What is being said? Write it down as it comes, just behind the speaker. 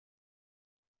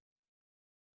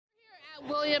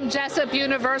William Jessup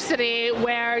University,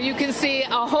 where you can see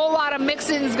a whole lot of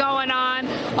mixings going on,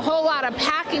 a whole lot of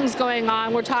packings going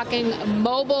on. We're talking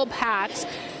mobile packs.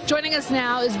 Joining us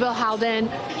now is Bill Halden.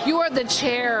 You are the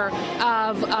chair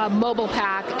of Mobile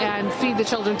Pack and Feed the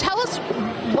Children. Tell us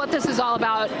what this is all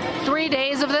about. 3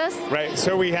 days of this? Right.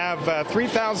 So we have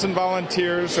 3,000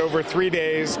 volunteers over 3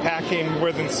 days packing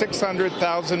more than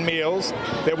 600,000 meals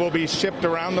that will be shipped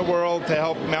around the world to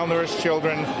help malnourished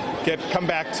children come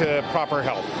back to proper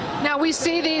health. Now we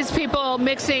see these people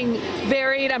mixing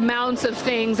varied amounts of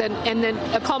things, and then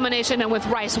a culmination and with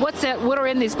rice. What are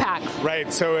in these packs?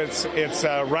 Right. So it's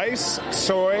rice,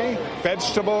 soy,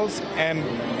 vegetables,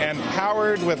 and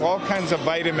powered with all kinds of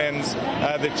vitamins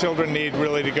that children need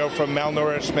really to go from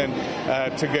malnourishment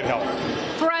to good health.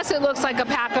 For us, it looks like a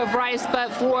pack of rice,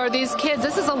 but for these kids,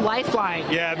 this is a lifeline.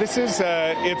 Yeah, this is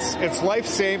it's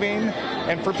life-saving,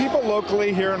 and for people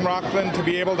locally here in Rockland to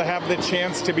be able to have the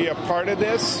chance to be a part of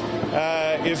this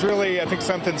is really, I think,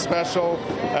 something special.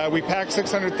 We pack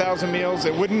 600,000 meals.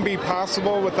 It wouldn't be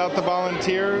possible without the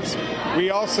volunteers. We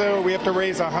have to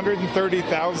raise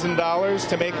 $130,000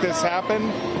 to make this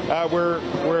happen.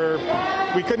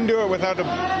 We couldn't do it without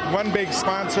one big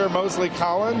sponsor, Mosley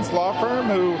Collins law firm,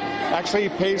 who actually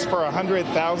pays for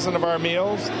 100,000 of our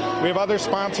meals. We have other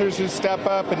sponsors who step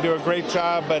up and do a great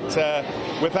job, but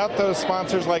without those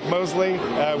sponsors like Mosley,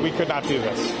 we could not do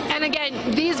this. And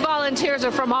again, these volunteers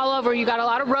are from all over. You got a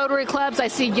lot of Rotary clubs. I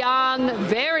see young,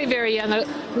 very, very young,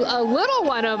 a little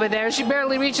one over there. She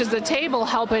barely reaches the table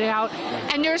helping out.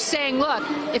 And you're saying, look,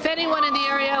 if anyone in the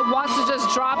area wants to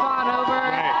just drop on over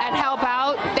and help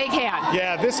out, they can.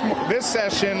 Yeah, this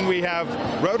session we have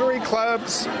Rotary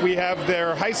clubs, we have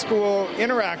their high school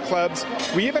Interact clubs.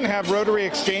 We even have Rotary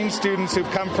exchange students who've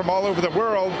come from all over the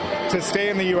world to stay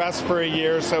in the U.S. for a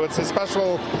year, so it's a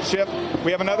special shift.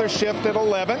 We have another shift at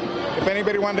 11. If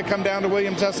anybody wanted to come down to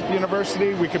William Jessup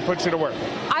University, we could put you to work.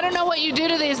 I don't know what you do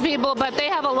to these people, but they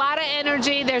have a lot of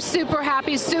energy. They're super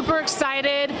happy, super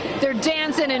excited. They're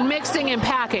dancing and mixing and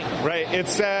packing. Right.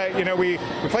 It's, we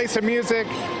play some music,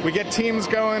 we get teams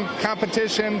going,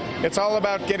 competition. It's all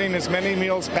about getting as many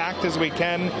meals packed as we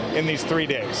can in these 3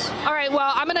 days. All right,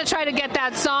 well, I'm going to try to get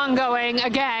that song going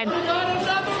again.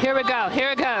 Here we go.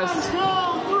 Here it goes.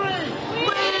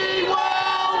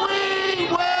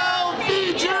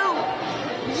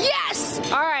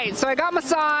 All right, so I got my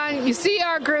song. You see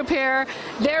our group here.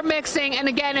 They're mixing. And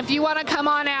again, if you want to come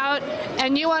on out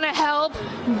and you want to help,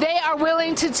 they are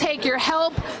willing to take your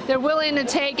help. They're willing to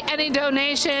take any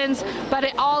donations, but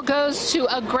it all goes to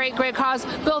a great, great cause.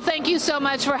 Bill, thank you so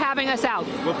much for having us out.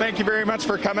 Well, thank you very much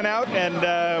for coming out. And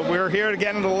we're here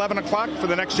again at 11 o'clock for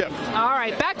the next shift. All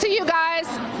right, back to you guys.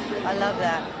 I love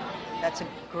that. That's a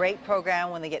great program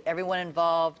when they get everyone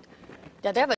involved. Yeah, they have a